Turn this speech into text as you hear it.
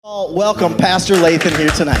Welcome Pastor Lathan here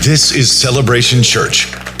tonight. This is Celebration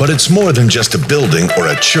Church, but it's more than just a building or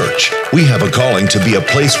a church. We have a calling to be a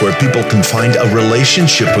place where people can find a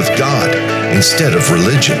relationship with God instead of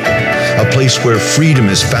religion. A place where freedom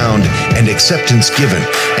is found and acceptance given,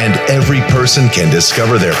 and every person can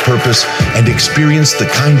discover their purpose and experience the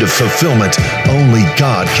kind of fulfillment only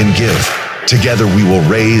God can give. Together we will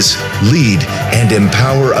raise, lead, and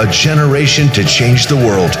empower a generation to change the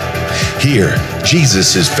world. Here,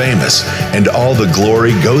 Jesus is famous, and all the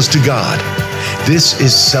glory goes to God. This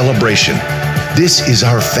is celebration. This is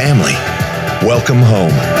our family. Welcome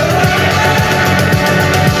home.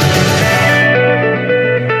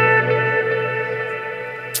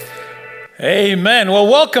 Amen. Well,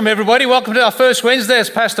 welcome everybody. Welcome to our first Wednesday, as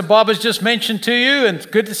Pastor Bob has just mentioned to you, and it's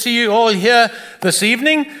good to see you all here this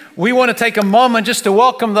evening. We want to take a moment just to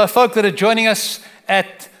welcome the folk that are joining us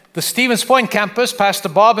at the Stevens Point campus. Pastor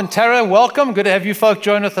Bob and Tara, welcome. Good to have you folk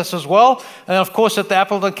join with us as well. And of course at the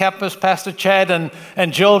Appleton campus, Pastor Chad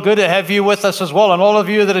and Jill, good to have you with us as well. And all of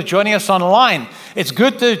you that are joining us online. It's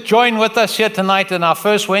good to join with us here tonight in our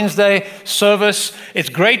first Wednesday service. It's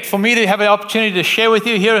great for me to have the opportunity to share with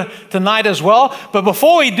you here tonight as well. But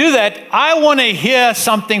before we do that, I want to hear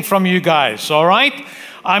something from you guys, all right?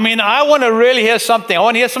 I want to really hear something. I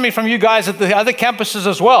want to hear something from you guys at the other campuses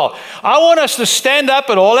as well. I want us to stand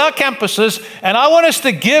up at all our campuses, and I want us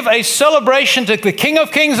to give a celebration to the King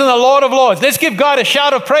of Kings and the Lord of Lords. Let's give God a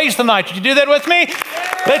shout of praise tonight. Would you do that with me?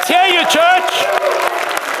 Let's hear you, church.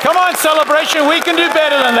 Come on, celebration. We can do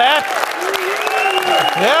better than that.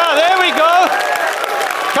 Yeah, there we go.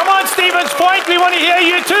 Come on, Stevens Point. We want to hear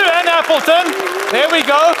you too, and Appleton. There we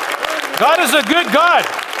go. God is a good God.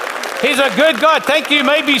 He's a good God. Thank you. You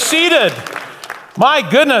may be seated. My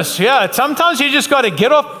goodness, yeah. Sometimes you just got to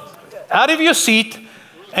get up out of your seat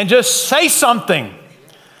and just say something.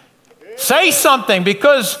 Say something,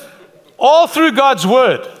 because all through God's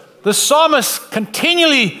word, the psalmist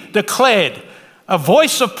continually declared a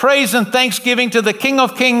voice of praise and thanksgiving to the King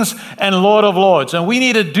of Kings and Lord of Lords. And we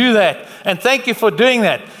need to do that. And thank you for doing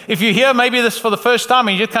that. If you're here, maybe this for the first time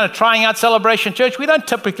and you're kind of trying out Celebration Church, we don't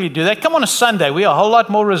typically do that. Come on a Sunday. We are a whole lot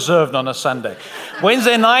more reserved on a Sunday.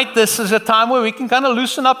 Wednesday night, this is a time where we can kind of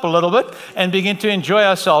loosen up a little bit and begin to enjoy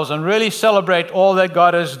ourselves and really celebrate all that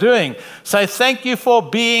God is doing. So thank you for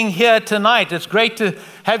being here tonight. It's great to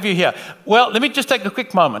have you here. Well, let me just take a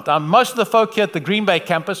quick moment. Most of the folk here at the Green Bay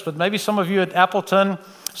campus, but maybe some of you at Appleton,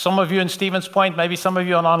 some of you in Stevens Point, maybe some of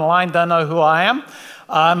you on online don't know who I am.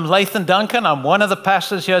 I'm Lathan Duncan. I'm one of the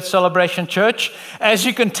pastors here at Celebration Church. As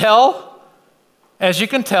you can tell,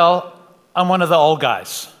 I'm one of the old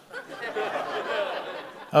guys.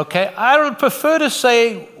 Okay, I prefer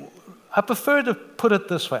to put it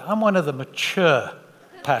this way. I'm one of the mature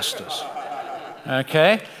pastors.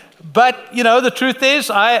 Okay, but the truth is,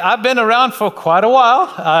 I've been around for quite a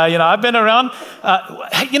while. I've been around.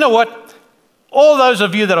 You know what? All those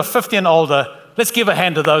of you that are 50 and older, let's give a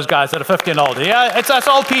hand to those guys that are 50 and older. Yeah, it's us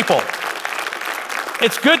old people.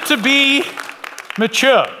 It's good to be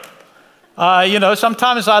mature.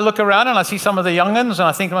 Sometimes I look around and I see some of the young'uns and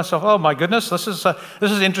I think to myself, oh my goodness, this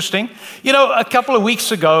is interesting. A couple of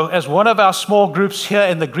weeks ago, as one of our small groups here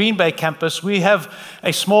in the Green Bay campus, we have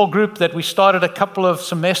a small group that we started a couple of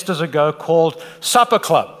semesters ago called Supper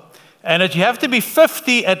Club. And you have to be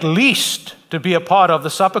 50 at least to be a part of the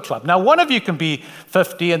Supper Club. Now, one of you can be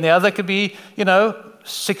 50 and the other could be,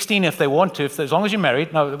 16 if they want to, as long as you're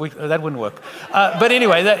married. No, that wouldn't work. But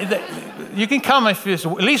anyway, you can come if at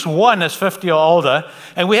least one is 50 or older.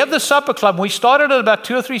 And we have the Supper Club. We started it about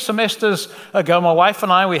 2 or 3 semesters ago, my wife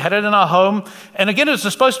and I. We had it in our home. And again, it was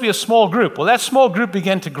supposed to be a small group. Well, that small group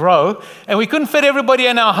began to grow, and we couldn't fit everybody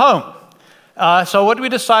in our home. So what we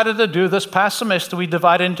decided to do this past semester, we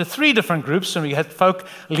divided into 3 different groups, and we had folk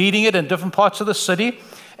leading it in different parts of the city.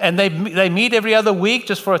 And they meet every other week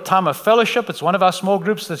just for a time of fellowship. It's one of our small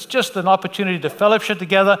groups that's just an opportunity to fellowship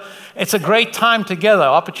together. It's a great time together,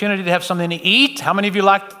 opportunity to have something to eat. How many of you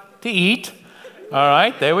like to eat? All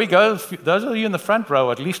right, there we go. Those of you in the front row,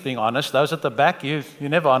 at least being honest. Those at the back, you're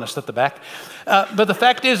never honest at the back. But the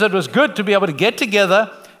fact is, it was good to be able to get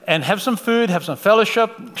together and have some food, have some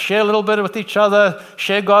fellowship, share a little bit with each other,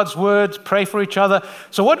 share God's words, pray for each other.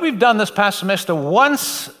 So what we've done this past semester,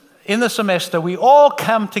 once in the semester, we all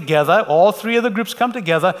come together, all 3 of the groups come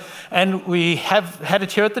together, and we have had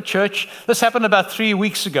it here at the church. This happened about 3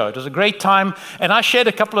 weeks ago. It was a great time, and I shared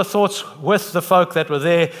a couple of thoughts with the folk that were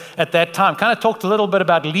there at that time. Kind of talked a little bit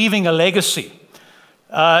about leaving a legacy.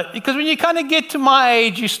 Because when you kind of get to my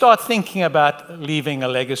age, you start thinking about leaving a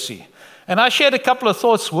legacy. And I shared a couple of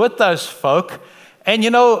thoughts with those folk, and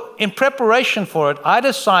in preparation for it, I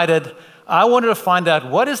decided I wanted to find out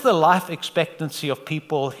what is the life expectancy of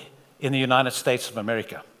people in the United States of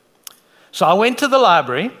America. So I went to the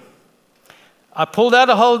library. I pulled out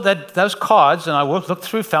those cards, and I looked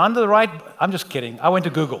through, found the right. I'm just kidding. I went to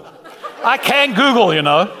Google. I can Google, you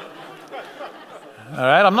know. All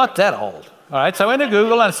right, I'm not that old. All right, so I went to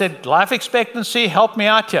Google and I said, life expectancy, help me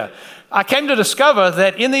out here. I came to discover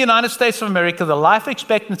that in the United States of America, the life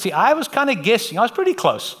expectancy, I was kind of guessing, I was pretty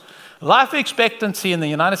close. Life expectancy in the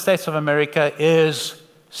United States of America is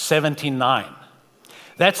 79.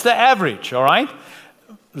 That's the average, all right?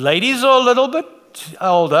 Ladies are a little bit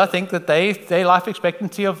older. I think that their life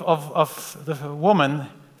expectancy of the woman,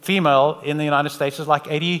 female, in the United States is like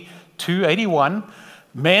 82, 81.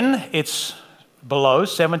 Men, it's below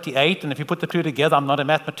 78, and if you put the two together, I'm not a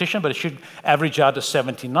mathematician, but it should average out to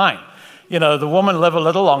 79. You know, the women live a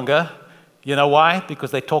little longer. You know why? Because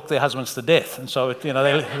they talk their husbands to death, and so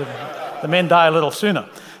the men die a little sooner.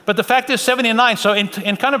 But the fact is 79. So in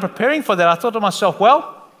kind of preparing for that, I thought to myself,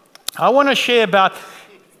 well, I want to share about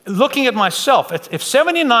looking at myself. If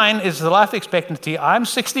 79 is the life expectancy, I'm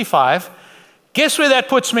 65. Guess where that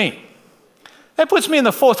puts me? That puts me in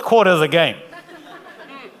the fourth quarter of the game.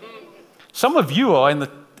 Some of you are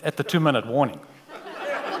at the 2-minute warning.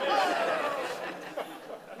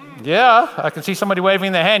 Yeah, I can see somebody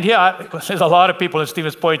waving their hand. Yeah, there's a lot of people at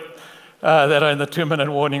Stevens Point that are in the 2-minute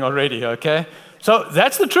warning already, okay? So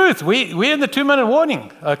that's the truth. We're in the 2-minute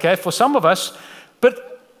warning, okay, for some of us.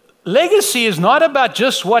 But legacy is not about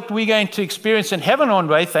just what we're going to experience in heaven one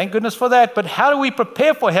day, thank goodness for that, but how do we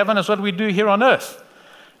prepare for heaven is what we do here on earth.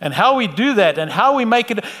 And how we do that and how we make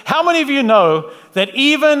it. How many of you know that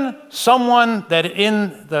even someone that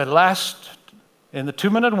in the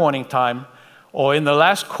 2-minute warning time or in the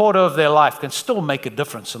last quarter of their life can still make a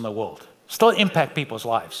difference in the world, still impact people's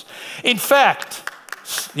lives? In fact,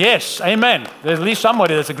 yes, amen. There's at least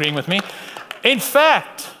somebody that's agreeing with me. In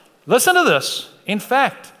fact, listen to this. In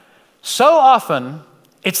fact, so often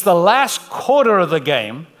it's the last quarter of the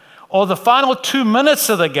game or the final 2 minutes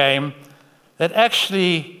of the game that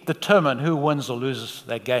actually determine who wins or loses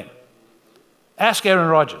that game. Ask Aaron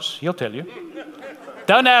Rodgers, he'll tell you.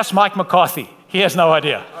 Don't ask Mike McCarthy, he has no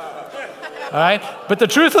idea. All right? But the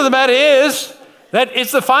truth of the matter is that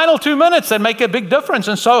it's the final 2 minutes that make a big difference.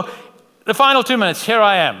 And so the final 2 minutes, here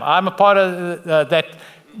I am. I'm a part of that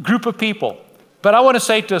group of people. But I want to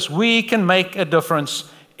say to us, we can make a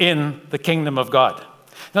difference in the kingdom of God.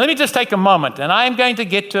 Now let me just take a moment, and I'm going to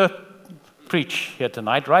get to preach here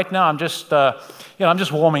tonight. Right now, I'm just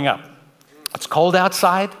warming up. It's cold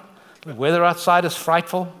outside. The weather outside is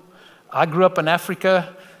frightful. I grew up in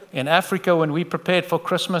Africa. In Africa, when we prepared for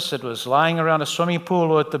Christmas, it was lying around a swimming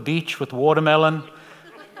pool or at the beach with watermelon,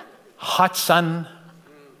 hot sun,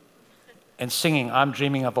 and singing, "I'm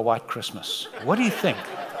Dreaming of a White Christmas." What do you think?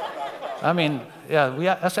 I mean,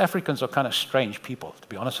 yeah, us Africans are kind of strange people, to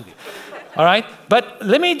be honest with you. All right? But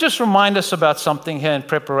let me just remind us about something here in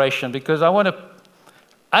preparation, because I want to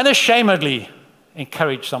unashamedly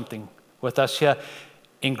encourage something with us here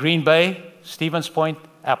in Green Bay, Stevens Point,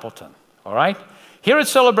 Appleton. All right? Here at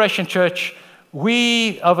Celebration Church,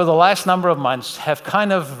 we, over the last number of months, have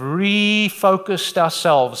kind of refocused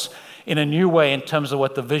ourselves in a new way in terms of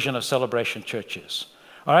what the vision of Celebration Church is.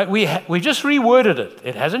 All right? We just reworded it.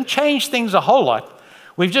 It hasn't changed things a whole lot.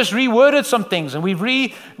 We've just reworded some things, and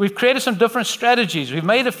we've created some different strategies. We've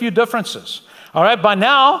made a few differences. All right, by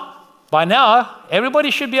now,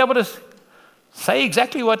 everybody should be able to say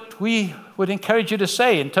exactly what we would encourage you to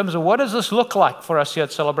say in terms of what does this look like for us here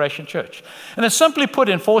at Celebration Church. And it's simply put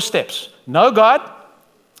in 4 steps. Know God,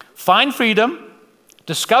 find freedom,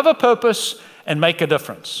 discover purpose, and make a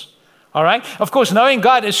difference. All right? Of course, knowing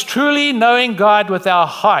God is truly knowing God with our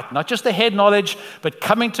heart, not just the head knowledge, but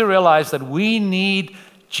coming to realize that we need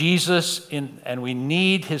Jesus and we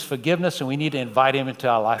need his forgiveness, and we need to invite him into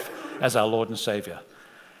our life as our Lord and Savior.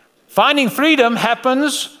 Finding freedom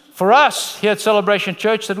happens for us here at Celebration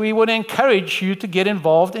Church that we would encourage you to get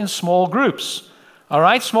involved in small groups. All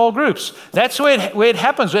right? Small groups. That's where it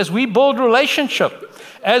happens as we build relationship.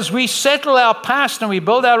 As we settle our past and we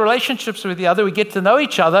build our relationships with the other, we get to know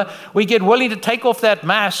each other, we get willing to take off that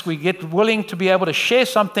mask, we get willing to be able to share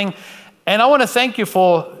something. And I want to thank you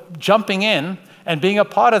for jumping in and being a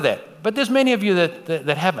part of that. But there's many of you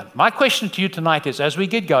that haven't. My question to you tonight is, as we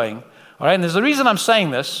get going, all right, and there's a reason I'm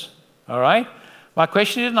saying this, all right? My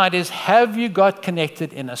question to you tonight is, have you got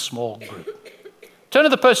connected in a small group? Turn to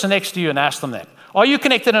the person next to you and ask them that. Are you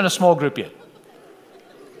connected in a small group yet?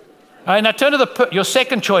 All right, now turn to your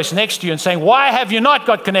second choice next to you and saying, why have you not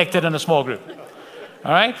got connected in a small group?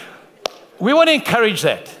 All right? We want to encourage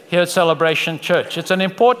that here at Celebration Church. It's an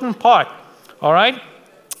important part, all right?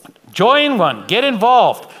 Join one. Get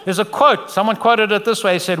involved. There's a quote. Someone quoted it this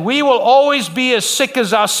way. He said, "We will always be as sick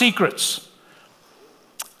as our secrets."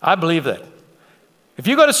 I believe that. If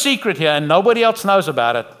you've got a secret here and nobody else knows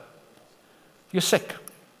about it, you're sick.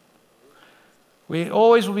 We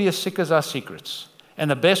always will be as sick as our secrets. And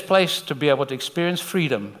the best place to be able to experience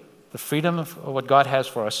freedom, the freedom of what God has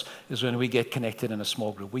for us, is when we get connected in a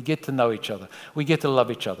small group. We get to know each other. We get to love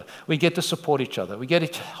each other. We get to support each other. We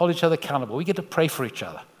get to hold each other accountable. We get to pray for each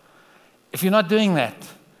other. If you're not doing that,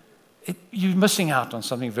 you're missing out on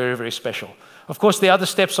something very, very special. Of course, the other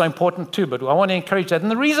steps are important too, but I want to encourage that. And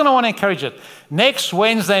the reason I want to encourage it, next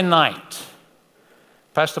Wednesday night,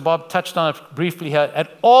 Pastor Bob touched on it briefly here,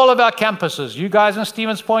 at all of our campuses, you guys in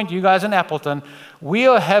Stevens Point, you guys in Appleton, we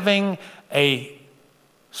are having a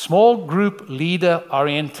small group leader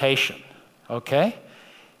orientation, okay?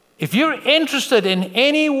 If you're interested in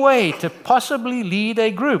any way to possibly lead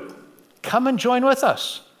a group, come and join with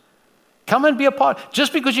us. Come and be a part.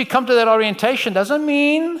 Just because you come to that orientation doesn't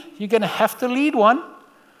mean you're going to have to lead one.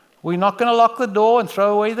 We're not going to lock the door and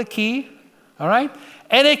throw away the key, all right?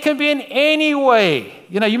 And it can be in any way.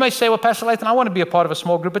 You know, you may say, well, Pastor Lathan, I want to be a part of a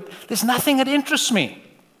small group, but there's nothing that interests me.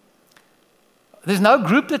 There's no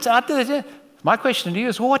group that's out there. My question to you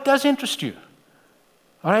is, well, what does interest you?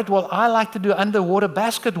 All right, well, I like to do underwater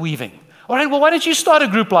basket weaving. All right, well, why don't you start a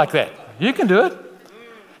group like that? You can do it.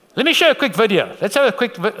 Let me show you a quick video. Let's have a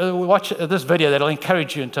quick watch this video that'll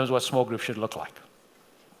encourage you in terms of what small groups should look like.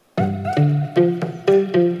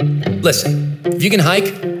 Listen, if you can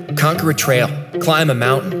hike, conquer a trail, climb a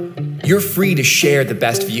mountain, you're free to share the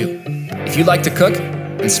best view. If you like to cook,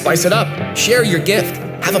 then spice it up. Share your gift.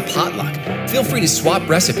 Have a potluck. Feel free to swap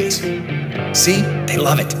recipes. See, they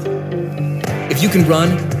love it. If you can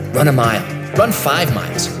run a mile. Run 5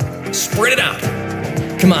 miles. Spread it out.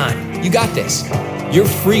 Come on, you got this. You're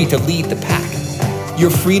free to lead the pack. You're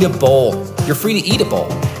free to bowl. You're free to eat a bowl.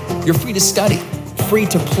 You're free to study. Free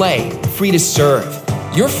to play. Free to serve.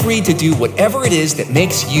 You're free to do whatever it is that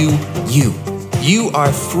makes you, you. You are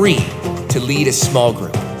free to lead a small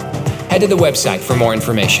group. Head to the website for more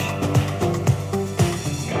information.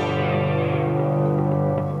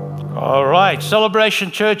 All right,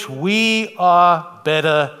 Celebration Church, we are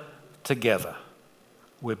better together.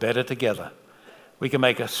 We're better together. We can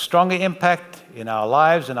make a stronger impact in our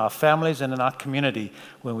lives, in our families, and in our community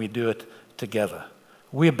when we do it together.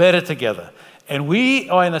 We're better together. And we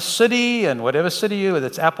are in a city, and whatever city you're, whether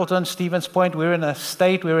it's Appleton, Stevens Point, we're in a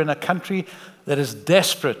state, we're in a country that is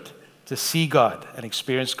desperate to see God and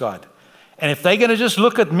experience God. And if they're going to just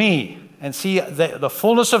look at me and see the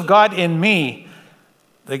fullness of God in me,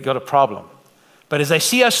 they've got a problem. But as they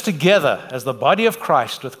see us together as the body of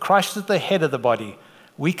Christ, with Christ at the head of the body,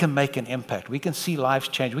 we can make an impact. We can see lives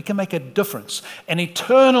change. We can make a difference, an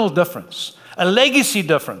eternal difference, a legacy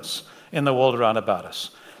difference in the world around about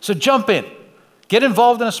us. So jump in. Get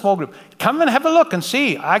involved in a small group. Come and have a look and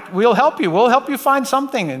see. We'll help you. We'll help you find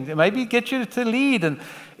something and maybe get you to lead. And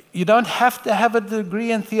you don't have to have a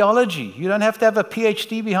degree in theology. You don't have to have a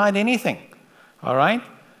PhD behind anything, all right,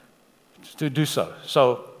 to do so.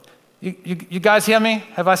 So you guys hear me?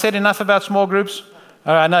 Have I said enough about small groups?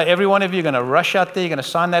 All right, I know every one of you are going to rush out there. You're going to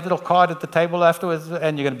sign that little card at the table afterwards,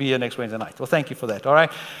 and you're going to be here next Wednesday night. Well, thank you for that, all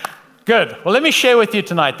right? Good. Well, let me share with you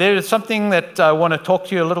tonight. There is something that I want to talk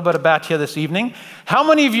to you a little bit about here this evening. How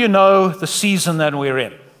many of you know the season that we're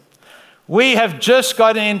in? We have just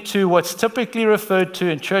gotten into what's typically referred to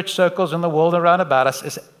in church circles in the world around about us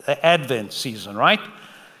as the Advent season, right?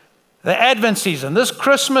 The Advent season, this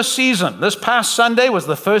Christmas season, this past Sunday was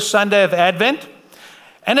the first Sunday of Advent,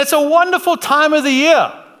 and it's a wonderful time of the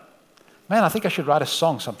year. Man, I think I should write a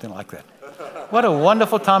song, something like that. What a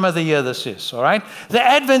wonderful time of the year this is, all right? The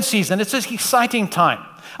Advent season, it's an exciting time.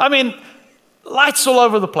 I mean, lights all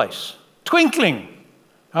over the place, twinkling,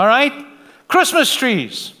 all right? Christmas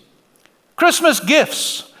trees, Christmas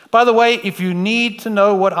gifts. By the way, if you need to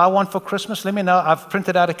know what I want for Christmas, let me know. I've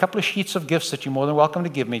printed out a couple of sheets of gifts that you're more than welcome to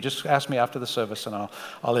give me. Just ask me after the service and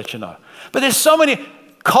I'll let you know. But there's so many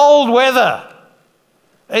cold weather.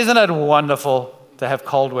 Isn't it wonderful to have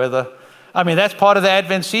cold weather? I mean, that's part of the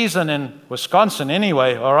Advent season in Wisconsin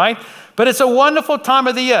anyway, all right? But it's a wonderful time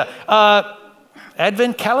of the year.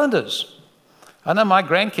 Advent calendars. I know my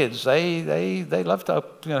grandkids, they love to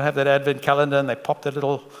have that Advent calendar, and they pop the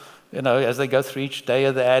little, as they go through each day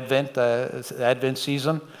of the Advent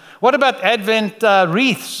season. What about Advent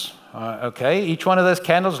wreaths? Okay, each one of those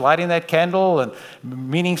candles, lighting that candle and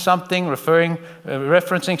meaning something,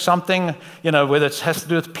 referencing something, whether it has to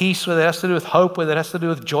do with peace, whether it has to do with hope, whether it has to do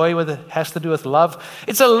with joy, whether it has to do with love.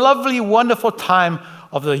 It's a lovely, wonderful time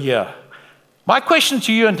of the year. My question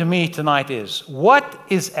to you and to me tonight is, what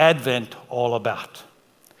is Advent all about?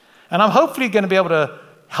 And I'm hopefully going to be able to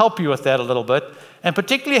help you with that a little bit, and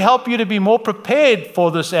particularly help you to be more prepared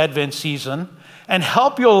for this Advent season and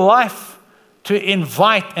help your life to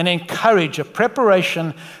invite and encourage a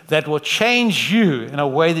preparation that will change you in a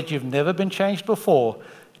way that you've never been changed before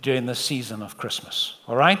during this season of Christmas.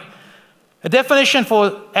 All right? A definition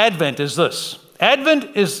for Advent is this.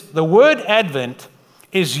 The word Advent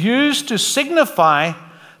is used to signify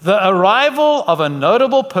the arrival of a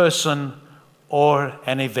notable person or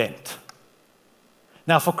an event.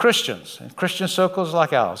 Now, for Christians, in Christian circles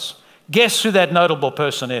like ours, guess who that notable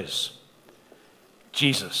person is?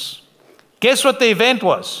 Jesus. Guess what the event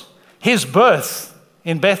was? His birth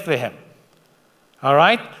in Bethlehem. All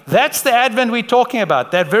right? That's the Advent we're talking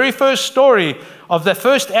about. That very first story of the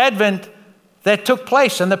first Advent that took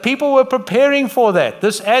place. And the people were preparing for that.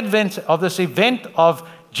 This Advent of this event of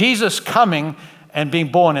Jesus coming and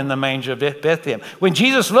being born in the manger of Bethlehem. When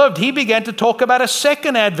Jesus lived, he began to talk about a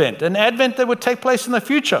second Advent, an Advent that would take place in the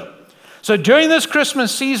future. So during this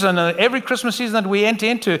Christmas season, and every Christmas season that we enter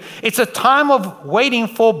into, it's a time of waiting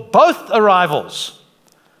for both arrivals.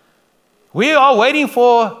 We are waiting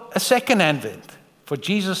for a second Advent, for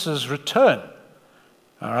Jesus' return.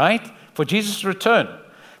 All right? For Jesus' return.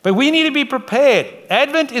 But we need to be prepared.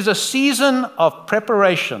 Advent is a season of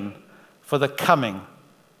preparation for the coming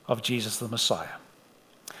of Jesus the Messiah.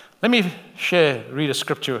 Let me read a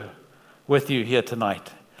scripture with you here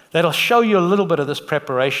tonight that'll show you a little bit of this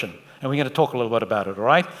preparation. And we're going to talk a little bit about it, all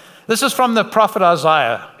right? This is from the prophet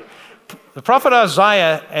Isaiah. The prophet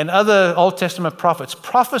Isaiah and other Old Testament prophets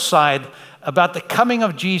prophesied about the coming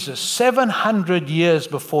of Jesus 700 years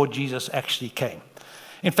before Jesus actually came.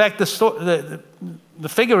 In fact, the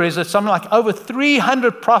figure is that something like over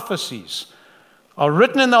 300 prophecies are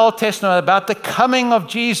written in the Old Testament about the coming of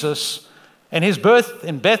Jesus and his birth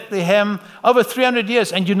in Bethlehem, over 300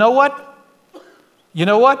 years. And you know what? You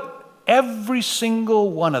know what? Every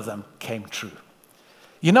single one of them came true.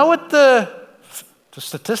 You know what the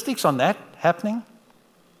statistics on that happening?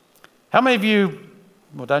 How many of you,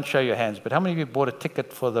 well, don't show your hands, but how many of you bought a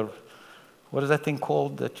ticket for what is that thing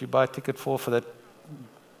called that you buy a ticket for that,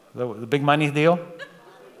 the big money deal?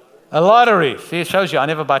 A lottery. See, it shows you. I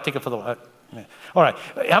never buy a ticket for the yeah. All right.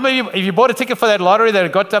 How many of you, if you bought a ticket for that lottery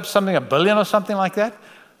that got up something, $1 billion or something like that?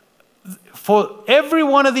 For every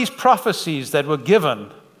one of these prophecies that were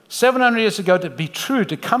given 700 years ago to be true,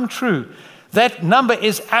 to come true, that number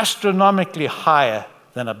is astronomically higher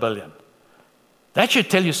than $1 billion. That should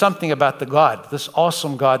tell you something about the God, this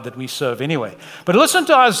awesome God that we serve anyway. But listen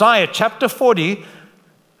to Isaiah chapter 40,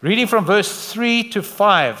 reading from verse 3 to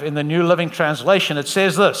 5 in the New Living Translation. It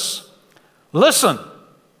says this, listen.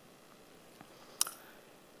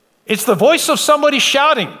 It's the voice of somebody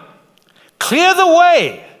shouting, clear the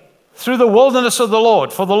way through the wilderness of the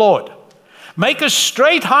Lord, for the Lord. Make a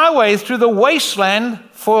straight highway through the wasteland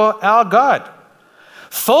for our God.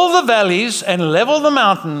 Fill the valleys and level the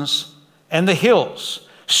mountains and the hills.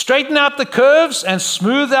 Straighten out the curves and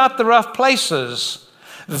smooth out the rough places.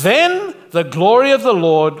 Then the glory of the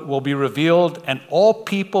Lord will be revealed and all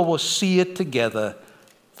people will see it together.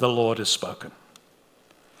 The Lord has spoken.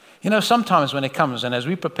 You know, sometimes when it comes, and as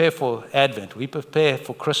we prepare for Advent, we prepare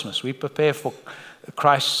for Christmas, we prepare for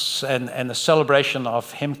Christ and the celebration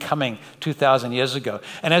of him coming 2,000 years ago.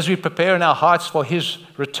 And as we prepare in our hearts for his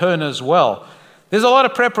return as well, there's a lot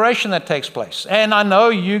of preparation that takes place. And I know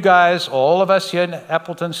you guys, all of us here in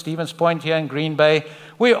Appleton, Stevens Point here in Green Bay,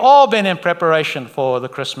 we've all been in preparation for the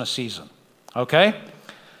Christmas season. Okay?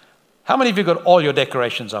 How many of you got all your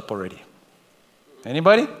decorations up already?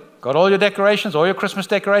 Anybody? Got all your decorations, all your Christmas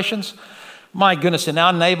decorations? My goodness, in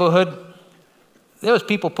our neighborhood, there was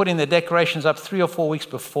people putting their decorations up 3 or 4 weeks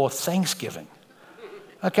before Thanksgiving.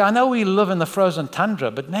 Okay, I know we live in the frozen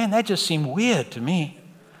tundra, but man, that just seemed weird to me.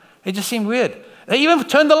 It just seemed weird. They even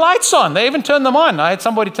turned the lights on. They even turned them on. I had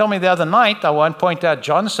somebody tell me the other night, I won't point out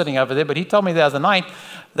John sitting over there, but he told me the other night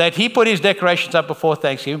that he put his decorations up before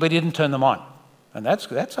Thanksgiving, but he didn't turn them on. And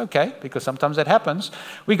that's okay, because sometimes that happens.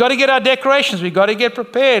 We got to get our decorations. We got to get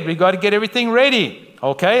prepared. We got to get everything ready.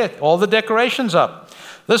 Okay, all the decorations up.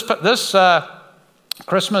 This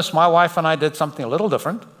Christmas, my wife and I did something a little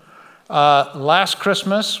different. Last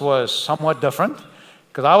Christmas was somewhat different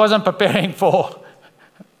because I wasn't preparing for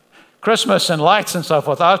Christmas and lights and so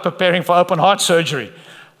forth. I was preparing for open heart surgery.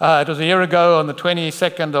 It was a year ago on the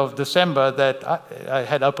 22nd of December that I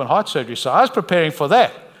had open heart surgery, so I was preparing for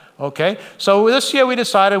that. Okay, so this year we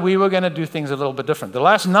decided we were going to do things a little bit different. The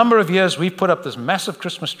last number of years, we've put up this massive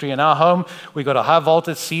Christmas tree in our home. We got a high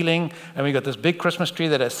vaulted ceiling, and we got this big Christmas tree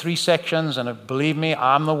that has 3 sections. And believe me,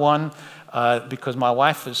 I'm the one. because my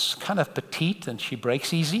wife is kind of petite and she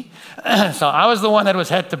breaks easy. So I was the one that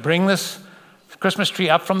had to bring this Christmas tree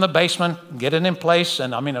up from the basement, get it in place,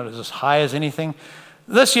 and I mean, it was as high as anything.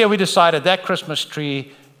 This year we decided that Christmas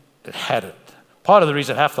tree had it. Part of the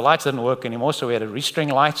reason half the lights didn't work anymore, so we had to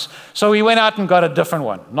restring lights. So we went out and got a different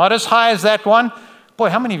one. Not as high as that one. Boy,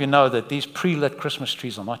 how many of you know that these pre-lit Christmas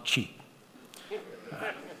trees are not cheap?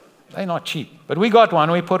 They're not cheap. But we got one.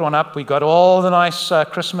 We put one up. We got all the nice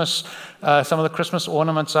Christmas, some of the Christmas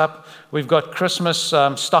ornaments up. We've got Christmas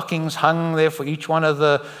stockings hung there for each one of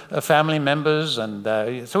the family members. And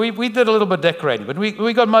so we did a little bit of decorating, but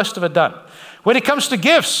we got most of it done. When it comes to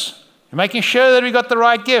gifts, making sure that we got the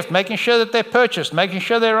right gift, making sure that they're purchased, making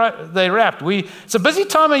sure they're wrapped. It's a busy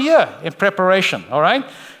time of year in preparation, all right?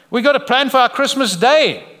 We got a plan for our Christmas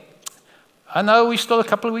day. I know we're still a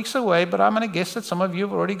couple of weeks away, but I'm going to guess that some of you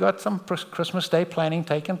have already got some Christmas Day planning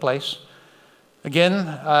taking place. Again,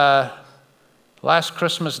 last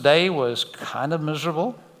Christmas Day was kind of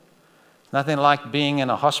miserable. Nothing like being in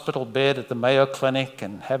a hospital bed at the Mayo Clinic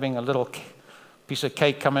and having a little piece of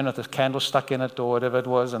cake come in with a candle stuck in it or whatever it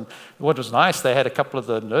was. And what was nice, they had a couple of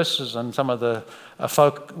the nurses and some of the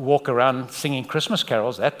folk walk around singing Christmas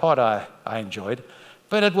carols. That part I enjoyed.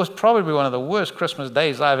 But it was probably one of the worst Christmas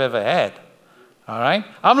days I've ever had. All right?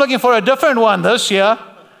 I'm looking for a different one this year.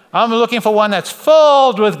 I'm looking for one that's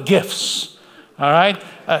filled with gifts. All right?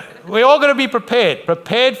 We're all going to be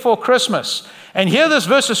prepared for Christmas. And here, this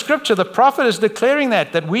verse of Scripture, the prophet is declaring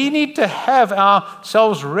that we need to have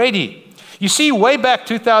ourselves ready. You see, way back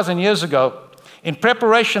 2,000 years ago, in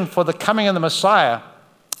preparation for the coming of the Messiah,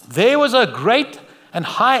 there was a great and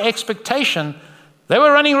high expectation. They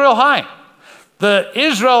were running real high. The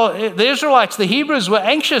Israelites, the Hebrews, were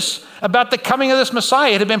anxious about the coming of this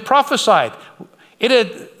Messiah. It had been prophesied.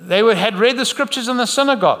 They had read the Scriptures in the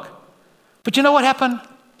synagogue. But you know what happened?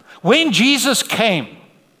 When Jesus came,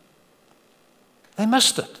 they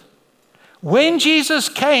missed it. When Jesus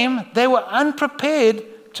came, they were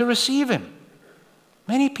unprepared to receive him.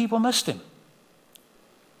 Many people missed him.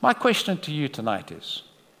 My question to you tonight is,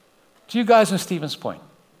 to you guys in Stevens Point,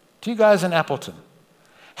 to you guys in Appleton,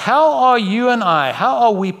 how are you and I, how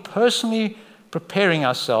are we personally preparing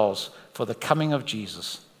ourselves for the coming of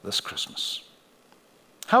Jesus this Christmas?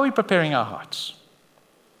 How are we preparing our hearts?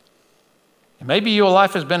 Maybe your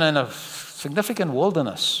life has been in a significant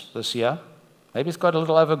wilderness this year. Maybe it's got a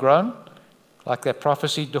little overgrown, like that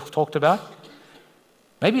prophecy talked about.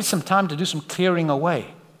 Maybe it's some time to do some clearing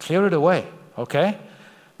away. Clear it away, okay?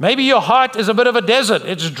 Maybe your heart is a bit of a desert.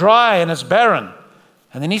 It's dry and it's barren.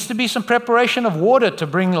 And there needs to be some preparation of water to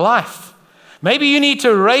bring life. Maybe you need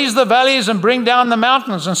to raise the valleys and bring down the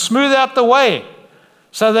mountains and smooth out the way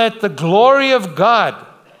so that the glory of God,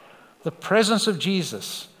 the presence of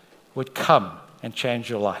Jesus, would come and change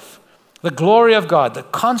your life. The glory of God, the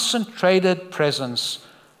concentrated presence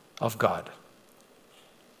of God.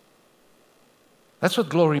 That's what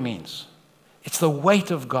glory means. It's the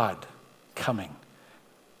weight of God coming.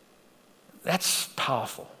 That's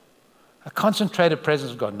powerful. A concentrated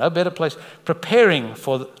presence of God. No better place. Preparing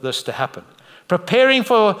for this to happen. Preparing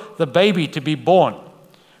for the baby to be born.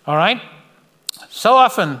 All right? So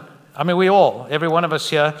often, every one of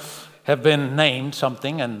us here have been named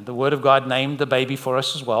something, and the Word of God named the baby for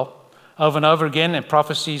us as well. Over and over again in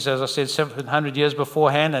prophecies, as I said, 700 years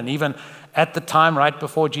beforehand, and even at the time right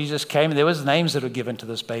before Jesus came, there was names that were given to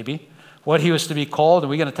this baby, what he was to be called, and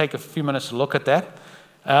we're going to take a few minutes to look at that.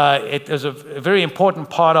 It is a very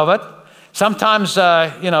important part of it. Sometimes,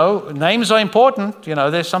 names are important.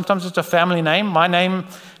 Sometimes it's a family name. My name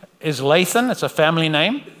is Lathan. It's a family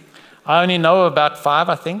name. I only know about 5,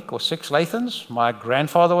 I think, or 6 Lathans. My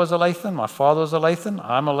grandfather was a Lathan. My father was a Lathan.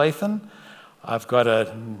 I'm a Lathan. I've got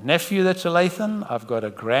a nephew that's a Lathan. I've got a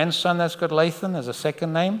grandson that's got Lathan as a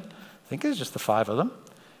second name. I think it's just the 5 of them.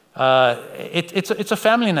 It's a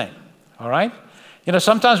family name, all right?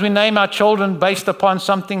 Sometimes we name our children based upon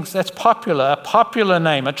something that's popular, a popular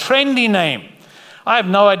name, a trendy name. I have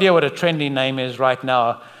no idea what a trendy name is right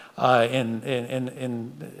now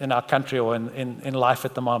in our country or in life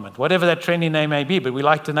at the moment, whatever that trendy name may be, but we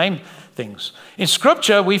like to name things. In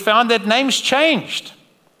Scripture, we found that names changed.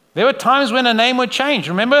 There were times when a name would change.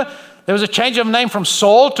 Remember, there was a change of name from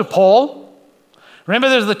Saul to Paul. Remember,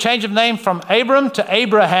 there was the change of name from Abram to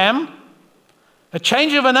Abraham. A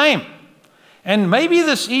change of a name. And maybe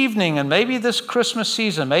this evening, and maybe this Christmas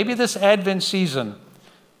season, maybe this Advent season,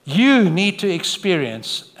 you need to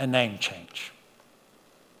experience a name change.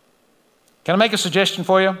 Can I make a suggestion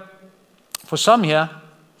for you? For some here,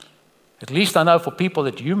 at least I know for people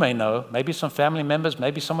that you may know, maybe some family members,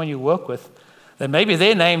 maybe someone you work with, that maybe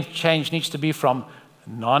their name change needs to be from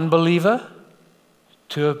non-believer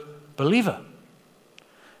to a believer.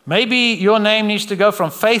 Maybe your name needs to go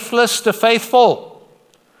from faithless to faithful,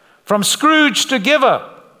 from Scrooge to giver,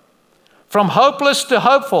 from hopeless to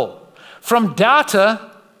hopeful, from doubter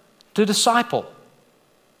to disciple.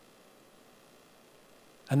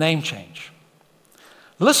 A name change.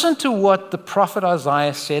 Listen to what the prophet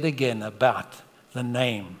Isaiah said again about the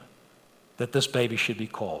name that this baby should be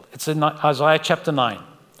called. It's in Isaiah chapter 9.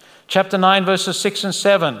 Chapter 9, verses 6 and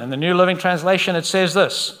 7. In the New Living Translation, it says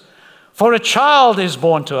this: "For a child is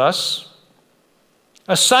born to us,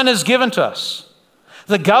 a son is given to us.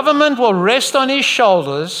 The government will rest on his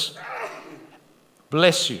shoulders."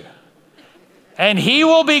 Bless you. "And he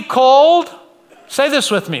will be called," say this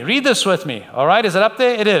with me, read this with me, all right? Is it up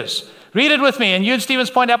there? It is. Read it with me, and you and Stevens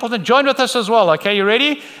Point Appleton, join with us as well, okay? You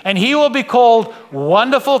ready? "And he will be called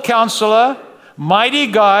Wonderful Counselor, Mighty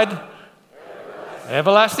God,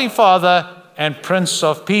 Everlasting Father, and Prince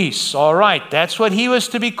of Peace." All right, that's what he was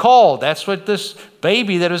to be called. That's what this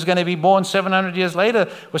baby that was going to be born 700 years later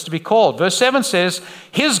was to be called. Verse 7 says,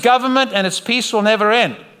 "His government and its peace will never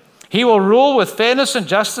end. He will rule with fairness and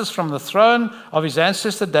justice from the throne of his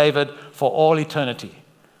ancestor David for all eternity.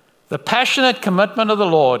 The passionate commitment of the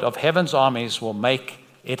Lord of heaven's armies will make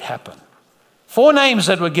it happen." 4 names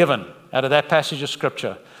that were given out of that passage of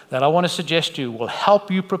Scripture that I want to suggest to you will help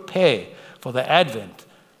you prepare for the advent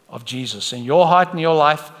of Jesus in your heart and your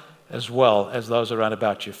life as well as those around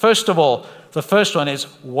about you. First of all, the first one is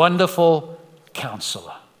Wonderful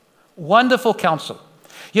Counselor. Wonderful Counselor.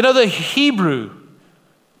 You know, the Hebrew,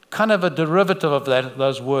 kind of a derivative of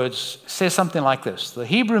those words, says something like this. The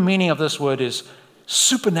Hebrew meaning of this word is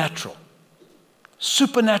supernatural.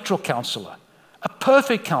 Supernatural counselor. A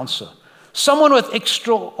perfect counselor. Someone with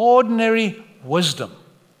extraordinary wisdom.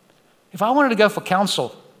 If I wanted to go for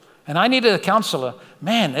counsel and I needed a counselor,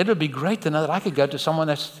 man, it would be great to know that I could go to someone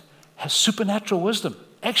that has supernatural wisdom,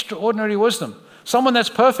 extraordinary wisdom, someone that's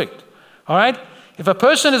perfect. All right? If a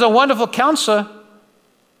person is a wonderful counselor,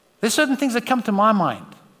 there's certain things that come to my mind.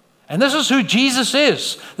 And this is who Jesus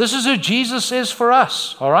is. This is who Jesus is for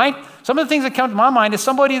us. All right? Some of the things that come to my mind is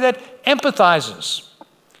somebody that empathizes.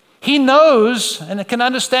 He knows and can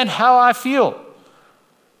understand how I feel.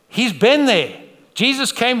 He's been there.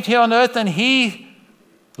 Jesus came here on earth and he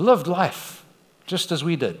lived life just as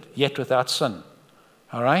we did, yet without sin.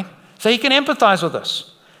 All right? So he can empathize with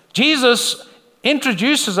us. Jesus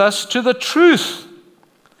introduces us to the truth.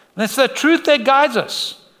 And it's the truth that guides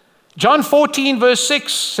us. John 14, verse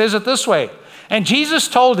 6 says it this way. "And Jesus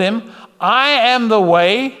told him, I am the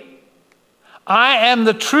way, I am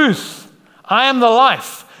the truth, I am the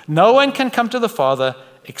life. No one can come to the Father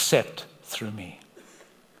except through me."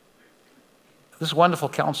 This wonderful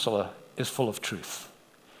counselor is full of truth.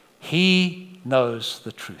 He knows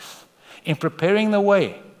the truth. In preparing the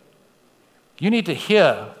way, you need to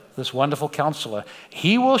hear this wonderful counselor.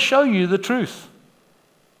 He will show you the truth.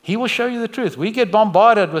 He will show you the truth. We get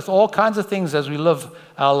bombarded with all kinds of things as we live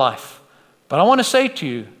our life. But I want to say to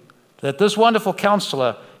you that this wonderful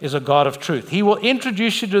counselor is a God of truth. He will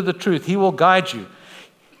introduce you to the truth. He will guide you.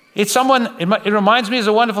 It's someone, it reminds me as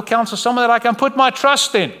a wonderful counselor, someone that I can put my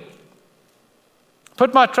trust in.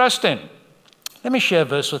 Put my trust in. Let me share a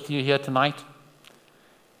verse with you here tonight.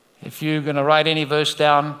 If you're going to write any verse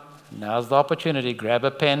down, now's the opportunity. Grab a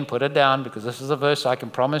pen, put it down, because this is a verse I can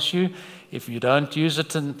promise you. If you don't use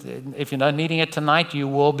it, if you're not needing it tonight, you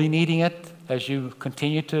will be needing it as you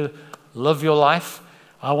continue to live your life.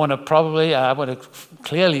 I want to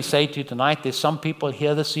clearly say to you tonight, there's some people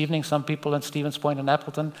here this evening, some people in Stevens Point and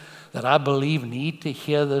Appleton, that I believe need to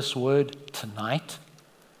hear this word tonight.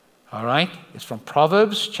 All right? It's from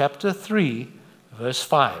Proverbs chapter 3, verse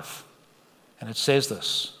 5. And it says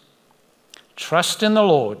this: "Trust in the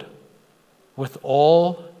Lord with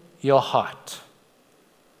all your heart.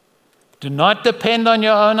 Do not depend on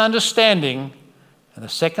your own understanding." And the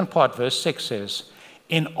second part, verse 6 says,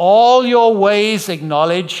 "In all your ways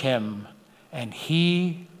acknowledge him, and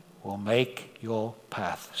he will make your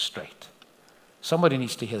path straight." Somebody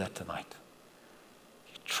needs to hear that tonight.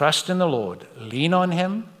 Trust in the Lord. Lean on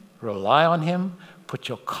him. Rely on him. Put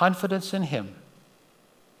your confidence in him.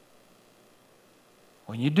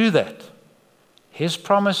 When you do that, his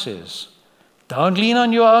promise is, don't lean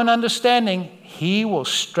on your own understanding. He will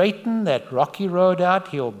straighten that rocky road out.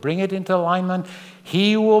 He will bring it into alignment.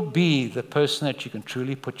 He will be the person that you can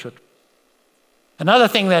truly put your... Another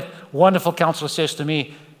thing that wonderful counselor says to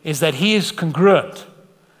me is that he is congruent.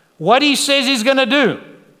 What he says he's going to do.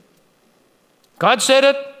 God said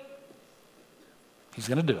it. He's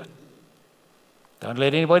going to do it. Don't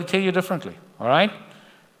let anybody tell you differently. All right?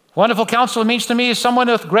 Wonderful Counselor means to me is someone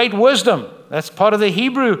with great wisdom. That's part of the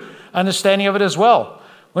Hebrew understanding of it as well.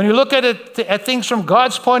 When you look at it, at things from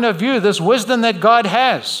God's point of view, this wisdom that God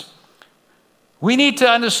has, we need to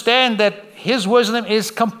understand that His wisdom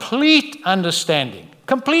is complete understanding.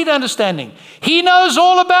 Complete understanding. He knows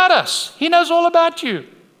all about us. He knows all about you.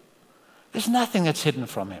 There's nothing that's hidden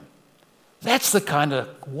from Him. That's the kind of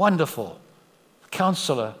wonderful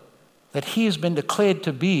Counselor that He has been declared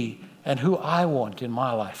to be and who I want in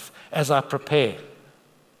my life as I prepare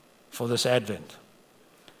for this Advent.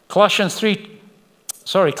 Colossians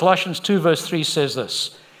 2 verse 3 says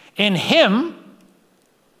this: in Him,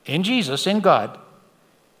 in Jesus, in God,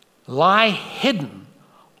 lie hidden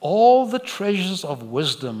all the treasures of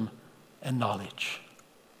wisdom and knowledge.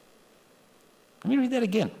 Let me read that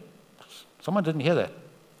again. Someone didn't hear that.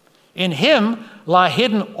 In Him lie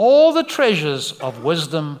hidden all the treasures of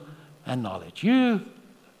wisdom and knowledge. You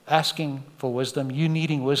asking for wisdom, you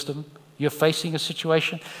needing wisdom, you're facing a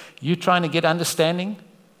situation, you're trying to get understanding,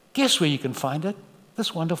 guess where you can find it?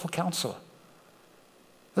 This wonderful Counselor.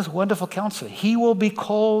 This wonderful Counselor. He will be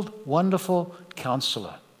called Wonderful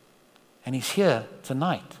Counselor. And He's here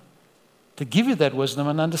tonight to give you that wisdom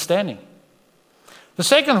and understanding. The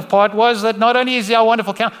second part was that not only is He our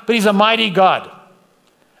wonderful Counselor, but He's a mighty God.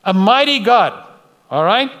 A mighty God. All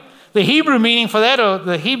right? The Hebrew meaning for that, or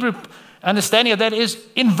the Hebrew understanding of that, is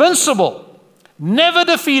invincible, never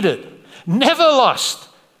defeated, never lost.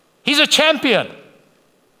 He's a champion.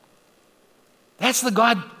 That's the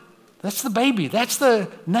God. That's the baby. That's the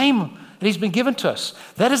name that He's been given to us.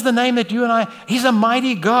 That is the name that you and I, He's a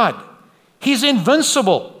mighty God. He's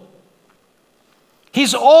invincible.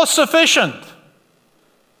 He's all-sufficient.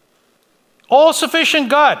 All-sufficient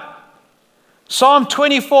God. Psalm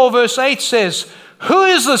 24 verse 8 says, who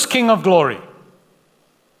is this King of glory?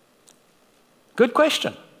 Good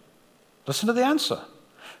question. Listen to the answer.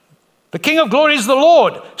 The King of glory is the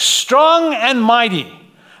Lord, strong and mighty.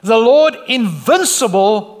 The Lord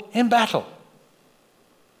invincible in battle.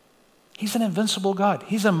 He's an invincible God.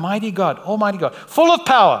 He's a mighty God, almighty God, full of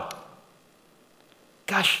power.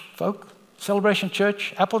 Gosh, folk, Celebration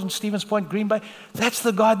Church, Appleton, Stevens Point, Green Bay, that's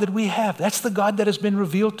the God that we have. That's the God that has been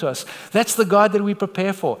revealed to us. That's the God that we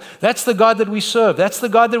prepare for. That's the God that we serve. That's the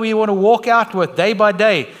God that we want to walk out with day by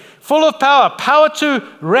day. Full of power, power to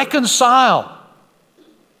reconcile.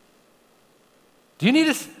 Do you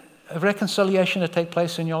need a reconciliation to take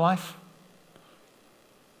place in your life?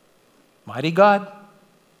 Mighty God.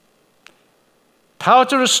 Power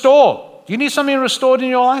to restore. Do you need something restored in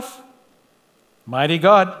your life? Mighty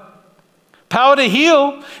God. Power to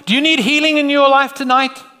heal. Do you need healing in your life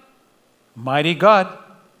tonight? Mighty God.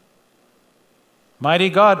 Mighty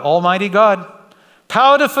God, almighty God.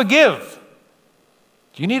 Power to forgive.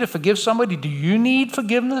 Do you need to forgive somebody? Do you need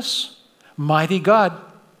forgiveness? Mighty God.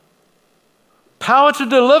 Power to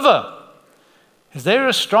deliver. Is there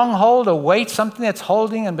a stronghold, a weight, something that's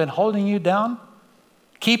holding and been holding you down?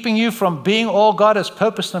 Keeping you from being all God has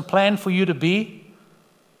purposed and planned for you to be?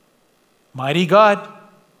 Mighty God.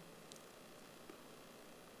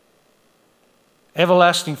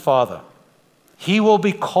 Everlasting Father. He will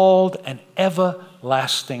be called an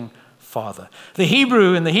everlasting Father.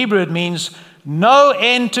 In the Hebrew it means no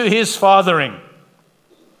end to His fathering.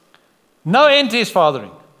 No end to His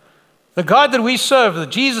fathering. The God that we serve, the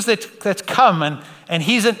Jesus that's come, and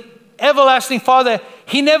He's an everlasting Father.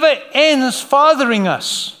 He never ends fathering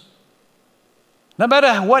us. No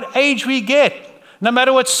matter what age we get, no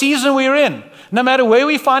matter what season we're in, no matter where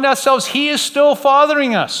we find ourselves, He is still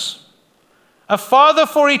fathering us. A father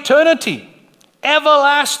for eternity.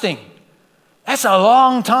 Everlasting. That's a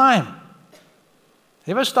long time.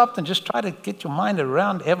 You ever stopped and just try to get your mind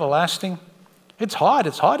around everlasting? It's hard.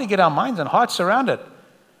 It's hard to get our minds and hearts around it.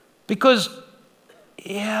 Because,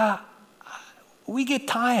 we get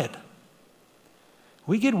tired.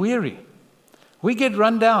 We get weary. We get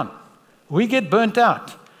run down. We get burnt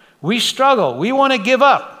out. We struggle. We want to give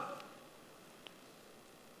up.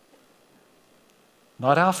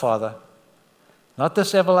 Not our Father. Not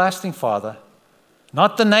this everlasting Father.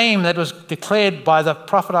 Not the name that was declared by the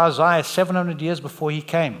prophet Isaiah 700 years before he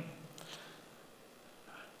came.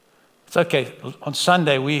 It's okay. On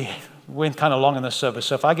Sunday, we went kind of long in the service,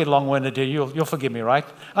 so if I get long-winded here, you'll forgive me, right?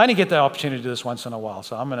 I only get the opportunity to do this once in a while,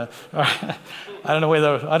 so I'm going to... I don't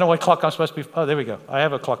know what clock I'm supposed to be... Oh, there we go. I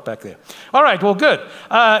have a clock back there. All right, well, good.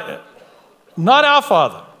 Not our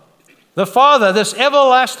Father. The Father, this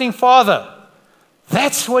everlasting Father.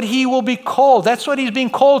 That's what He will be called. That's what He's being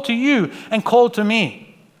called to you and called to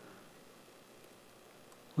me.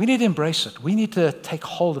 We need to embrace it. We need to take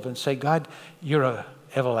hold of it and say, God, you're an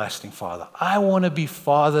everlasting Father. I want to be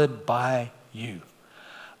fathered by you.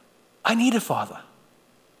 I need a father.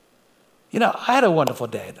 You know, I had a wonderful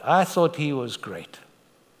dad. I thought he was great.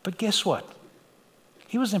 But guess what?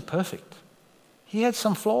 He was imperfect. He had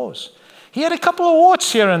some flaws. He had a couple of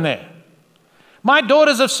warts here and there. My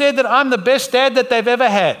daughters have said that I'm the best dad that they've ever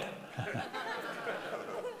had.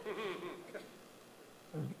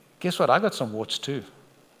 Guess what? I got some warts too.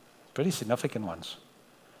 Pretty significant ones.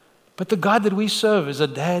 But the God that we serve is a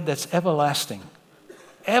dad that's everlasting.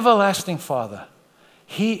 Everlasting Father.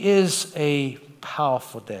 He is a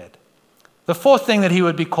powerful dad. The fourth thing that he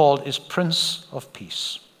would be called is Prince of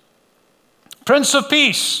Peace. Prince of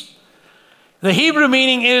Peace. The Hebrew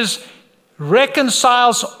meaning is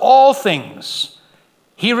reconciles all things.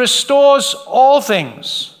 He restores all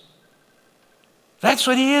things. That's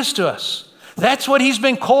what he is to us. That's what he's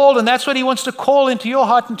been called, and that's what he wants to call into your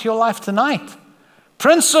heart, into your life tonight.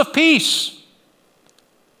 Prince of Peace.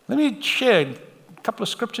 Let me share a couple of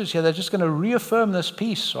scriptures here that are just going to reaffirm this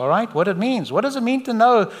peace, all right? What it means. What does it mean to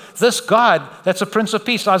know this God that's a Prince of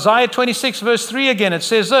Peace? Isaiah 26, verse 3 again, it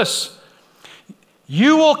says this: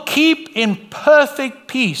 you will keep in perfect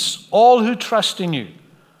peace all who trust in you.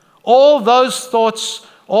 All those thoughts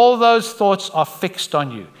are fixed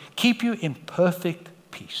on you. Keep you in perfect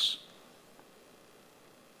peace.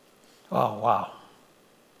 Oh, wow.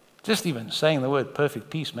 Just even saying the word perfect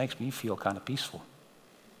peace makes me feel kind of peaceful.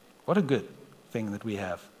 What a good thing that we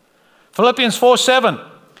have. Philippians 4:7.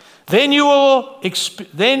 Then you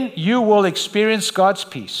will experience God's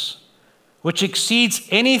peace, which exceeds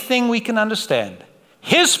anything we can understand.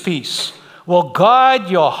 His peace will guard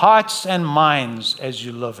your hearts and minds as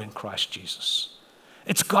you live in Christ Jesus.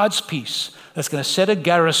 It's God's peace that's going to set a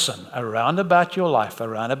garrison around about your life,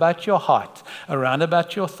 around about your heart, around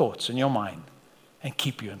about your thoughts and your mind, and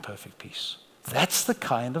keep you in perfect peace. That's the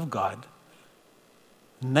kind of God,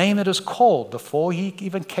 name that is called before he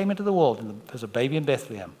even came into the world as a baby in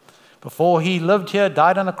Bethlehem. Before he lived here,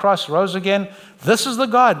 died on the cross, rose again. This is the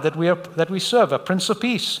God that we serve, a Prince of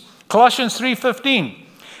Peace. Colossians 3:15.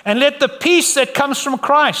 And let the peace that comes from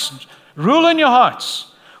Christ rule in your hearts.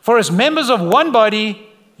 For as members of one body,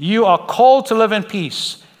 you are called to live in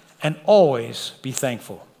peace and always be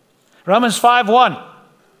thankful. Romans 5:1.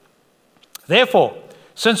 Therefore,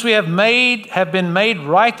 since we have been made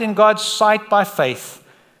right in God's sight by faith,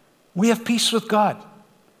 we have peace with God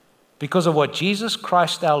because of what Jesus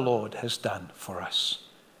Christ our Lord has done for us.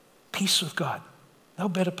 Peace with God. No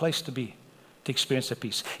better place to be, to experience that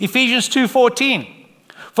peace. Ephesians 2:14.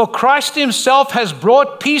 For Christ himself has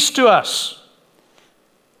brought peace to us.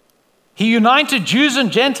 He united Jews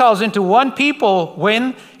and Gentiles into one people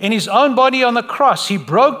when, in his own body on the cross, he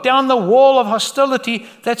broke down the wall of hostility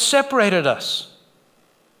that separated us.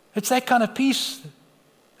 It's that kind of peace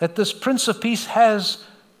that this Prince of Peace has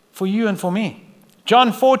for you and for me.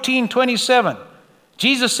 John 14:27.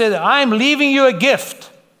 Jesus said, I'm leaving you a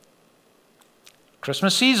gift.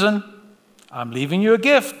 Christmas season, I'm leaving you a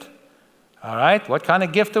gift. All right, what kind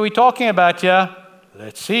of gift are we talking about here?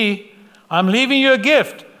 Let's see. I'm leaving you a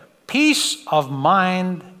gift. Peace of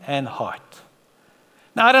mind and heart.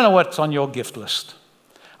 Now, I don't know what's on your gift list.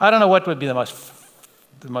 I don't know what would be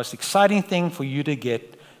the most exciting thing for you to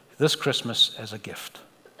get this Christmas as a gift.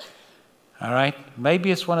 All right?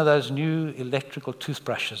 Maybe it's one of those new electrical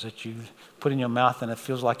toothbrushes that you put in your mouth and it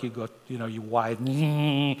feels like you got, you wired.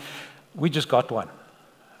 We just got one.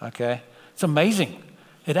 Okay? It's amazing.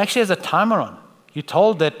 It actually has a timer on. You're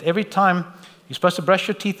told that every time you're supposed to brush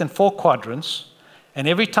your teeth in 4 quadrants, and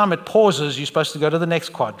every time it pauses, you're supposed to go to the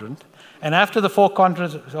next quadrant. And after the 4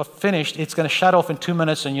 quadrants are finished, it's going to shut off in 2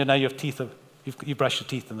 minutes, and you brush your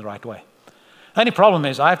teeth in the right way. The only problem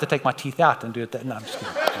is I have to take my teeth out and do it. No, I'm just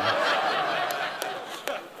kidding.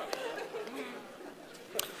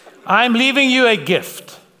 I'm leaving you a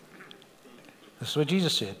gift. This is what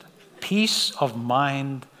Jesus said. Peace of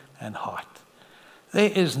mind and heart. There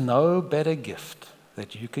is no better gift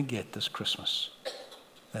that you can get this Christmas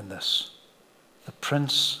than this. The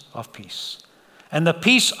Prince of Peace. And the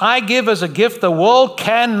peace I give as a gift the world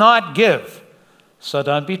cannot give. So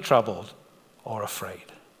don't be troubled or afraid.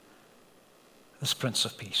 This Prince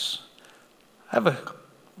of Peace. I have a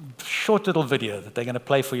short little video that they're going to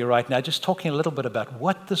play for you right now, just talking a little bit about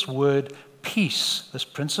what this word peace, this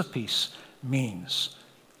Prince of Peace, means.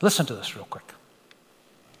 Listen to this real quick.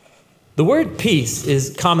 The word peace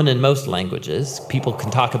is common in most languages. People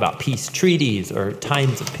can talk about peace treaties or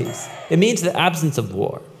times of peace. It means the absence of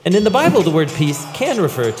war. And in the Bible, the word peace can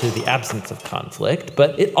refer to the absence of conflict,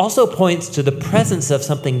 but it also points to the presence of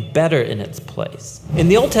something better in its place. In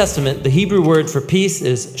the Old Testament, the Hebrew word for peace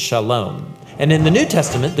is shalom. And in the New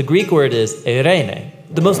Testament, the Greek word is eirene.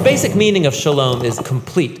 The most basic meaning of shalom is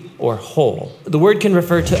complete or whole. The word can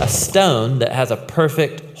refer to a stone that has a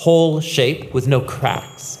perfect whole shape with no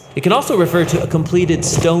cracks. It can also refer to a completed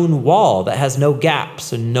stone wall that has no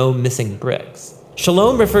gaps and no missing bricks.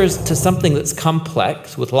 Shalom refers to something that's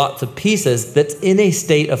complex with lots of pieces that's in a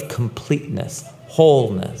state of completeness,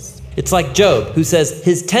 wholeness. It's like Job, who says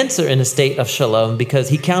his tents are in a state of shalom because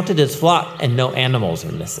he counted his flock and no animals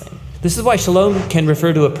are missing. This is why shalom can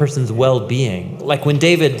refer to a person's well-being. Like when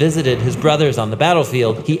David visited his brothers on the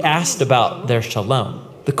battlefield, he asked about their shalom.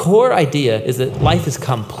 The core idea is that life is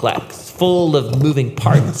complex, full of moving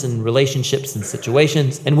parts and relationships and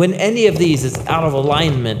situations, and when any of these is out of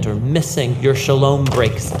alignment or missing, your shalom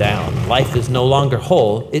breaks down. Life is no longer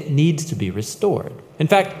whole, it needs to be restored. In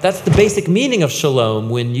fact, that's the basic meaning of shalom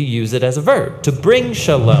when you use it as a verb. To bring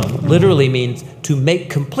shalom literally means to make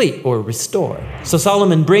complete or restore. So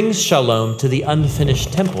Solomon brings shalom to the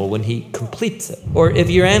unfinished temple when he completes it. Or if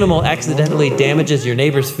your animal accidentally damages your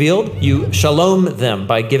neighbor's field, you shalom them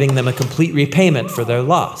by giving them a complete repayment for their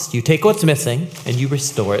loss. You take what's missing and you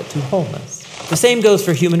restore it to wholeness. The same goes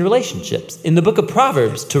for human relationships. In the book of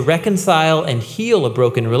Proverbs, to reconcile and heal a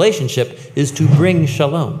broken relationship is to bring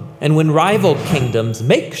shalom. And when rival kingdoms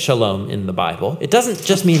make shalom in the Bible, it doesn't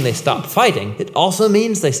just mean they stop fighting, it also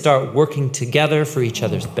means they start working together for each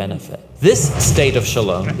other's benefit. This state of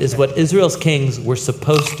shalom is what Israel's kings were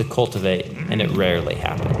supposed to cultivate, and it rarely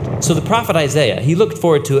happened. So the prophet Isaiah, he looked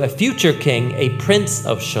forward to a future king, a prince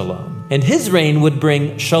of shalom. And his reign would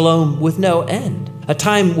bring shalom with no end. A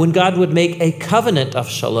time when God would make a covenant of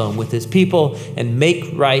shalom with his people and make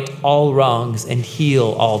right all wrongs and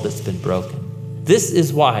heal all that's been broken. This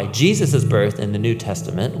is why Jesus' birth in the New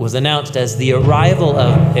Testament was announced as the arrival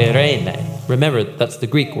of eirene. Remember, that's the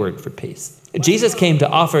Greek word for peace. Jesus came to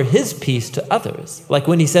offer his peace to others, like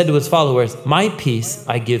when he said to his followers, "My peace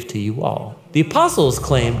I give to you all." The apostles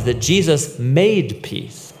claimed that Jesus made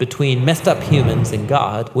peace between messed up humans and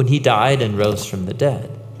God when he died and rose from the dead.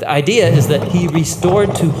 The idea is that he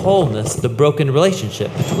restored to wholeness the broken relationship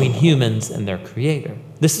between humans and their creator.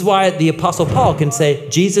 This is why the Apostle Paul can say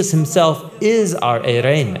Jesus himself is our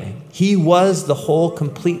eirene. He was the whole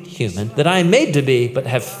complete human that I am made to be but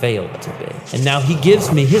have failed to be. And now he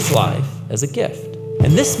gives me his life as a gift.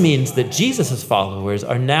 And this means that Jesus' followers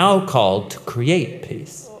are now called to create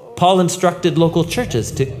peace. Paul instructed local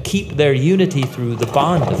churches to keep their unity through the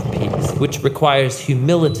bond of peace, which requires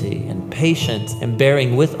humility and patience and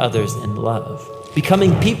bearing with others in love.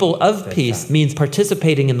 Becoming people of peace means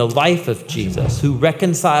participating in the life of Jesus, who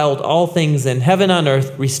reconciled all things in heaven and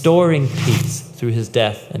earth, restoring peace through his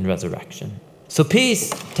death and resurrection. So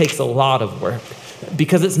peace takes a lot of work,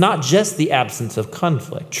 because it's not just the absence of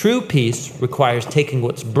conflict. True peace requires taking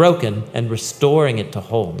what's broken and restoring it to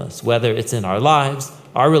wholeness, whether it's in our lives,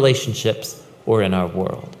 our relationships, or in our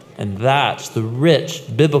world. And that's the rich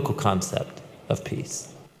biblical concept of peace.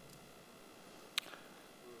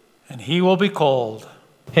 And he will be called.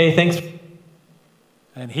 Hey, thanks.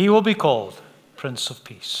 And he will be called Prince of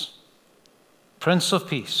Peace. Prince of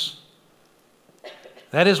Peace.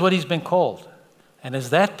 That is what he's been called. And it's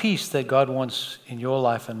that peace that God wants in your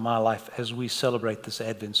life and my life as we celebrate this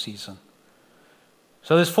Advent season.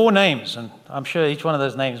 So there's 4 names, and I'm sure each one of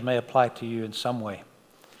those names may apply to you in some way.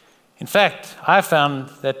 In fact, I found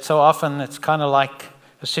that so often it's kind of like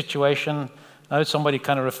a situation. I heard somebody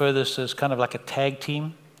kind of refer to this as kind of like a tag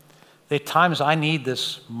team. There are times I need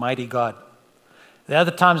this mighty God. There are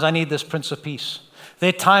other times I need this Prince of Peace. There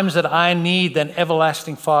are times that I need an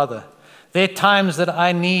everlasting Father. There are times that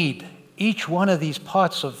I need each one of these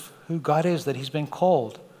parts of who God is that he's been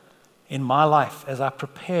called in my life as I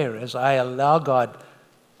prepare, as I allow God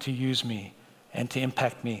to use me and to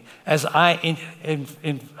impact me, as I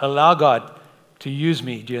allow God to use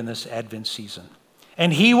me during this Advent season.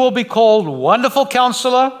 And he will be called Wonderful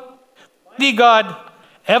Counselor, Mighty God,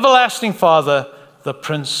 Everlasting Father, the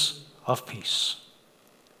Prince of Peace.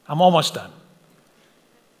 I'm almost done.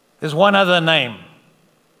 There's one other name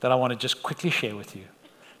that I want to just quickly share with you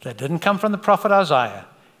that didn't come from the prophet Isaiah,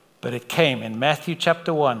 but it came in Matthew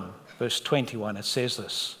chapter 1, verse 21. It says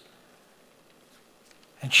this,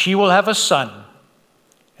 "And she will have a son,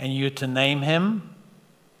 and you are to name him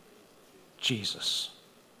Jesus.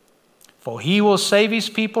 For he will save his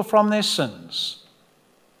people from their sins."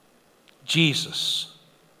 Jesus.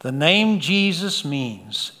 The name Jesus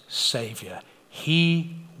means Savior.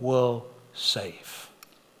 He will save.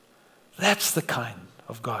 That's the kind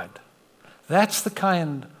of God. That's the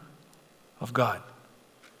kind of God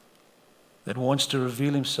that wants to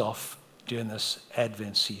reveal himself during this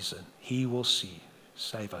Advent season. He will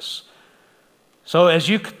save us. So as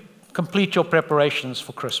you complete your preparations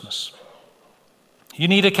for Christmas, you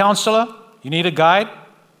need a counselor, you need a guide,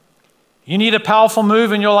 You need a powerful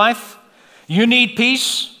move in your life? You need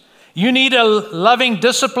peace? You need a loving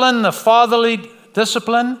discipline, a fatherly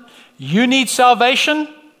discipline? You need salvation?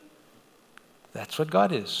 That's what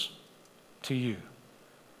God is to you.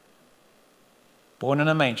 Born in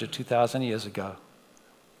a manger 2,000 years ago.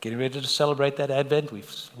 Getting ready to celebrate that Advent.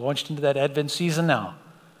 We've launched into that Advent season now.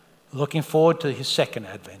 Looking forward to his second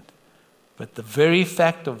Advent. But the very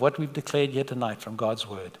fact of what we've declared here tonight from God's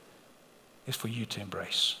word is for you to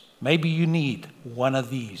embrace. Maybe you need one of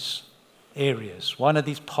these areas, one of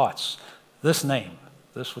these parts, this name,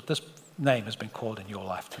 what this name has been called in your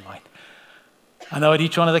life tonight. I know at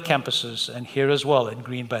each one of the campuses and here as well in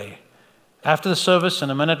Green Bay. After the service, in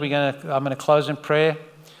a minute, I'm going to close in prayer.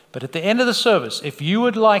 But at the end of the service, if you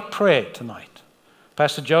would like prayer tonight,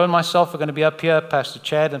 Pastor Joe and myself are going to be up here. Pastor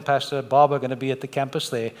Chad and Pastor Bob are going to be at the campus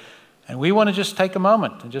there. And we want to just take a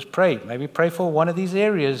moment and just pray. Maybe pray for one of these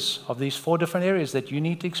areas, of these 4 different areas that you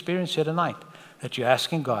need to experience here tonight, that you're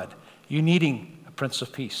asking God. You're needing a Prince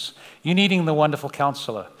of Peace. You're needing the wonderful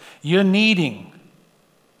Counselor. You're needing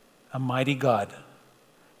a mighty God.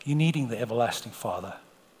 You're needing the everlasting Father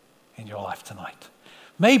in your life tonight.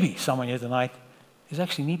 Maybe someone here tonight is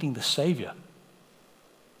actually needing the Savior,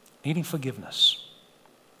 needing forgiveness.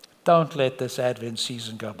 Don't let this Advent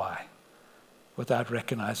season go by without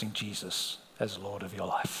recognizing Jesus as Lord of your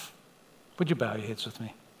life. Would you bow your heads with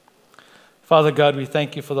me? Father God, we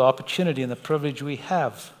thank you for the opportunity and the privilege we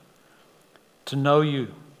have to know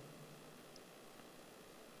you,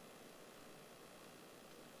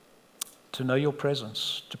 to know your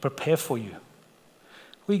presence, to prepare for you.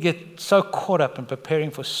 We get so caught up in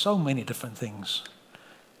preparing for so many different things.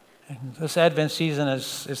 And this Advent season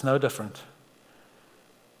is no different.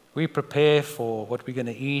 We prepare for what we're going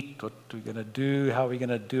to eat, what we're going to do, how we're going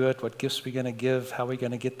to do it, what gifts we're going to give, how we're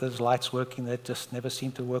going to get those lights working that just never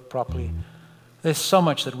seem to work properly. There's so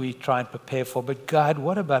much that we try and prepare for. But God,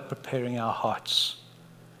 what about preparing our hearts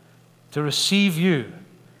to receive you?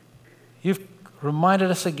 You've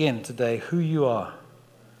reminded us again today who you are,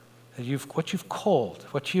 that what you've called,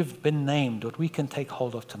 what you've been named, what we can take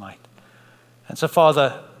hold of tonight. And so,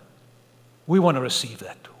 Father, we want to receive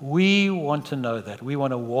that. We want to know that. We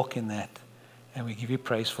want to walk in that. And we give you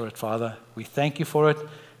praise for it, Father. We thank you for it.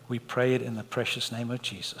 We pray it in the precious name of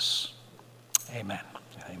Jesus. Amen.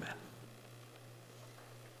 Amen.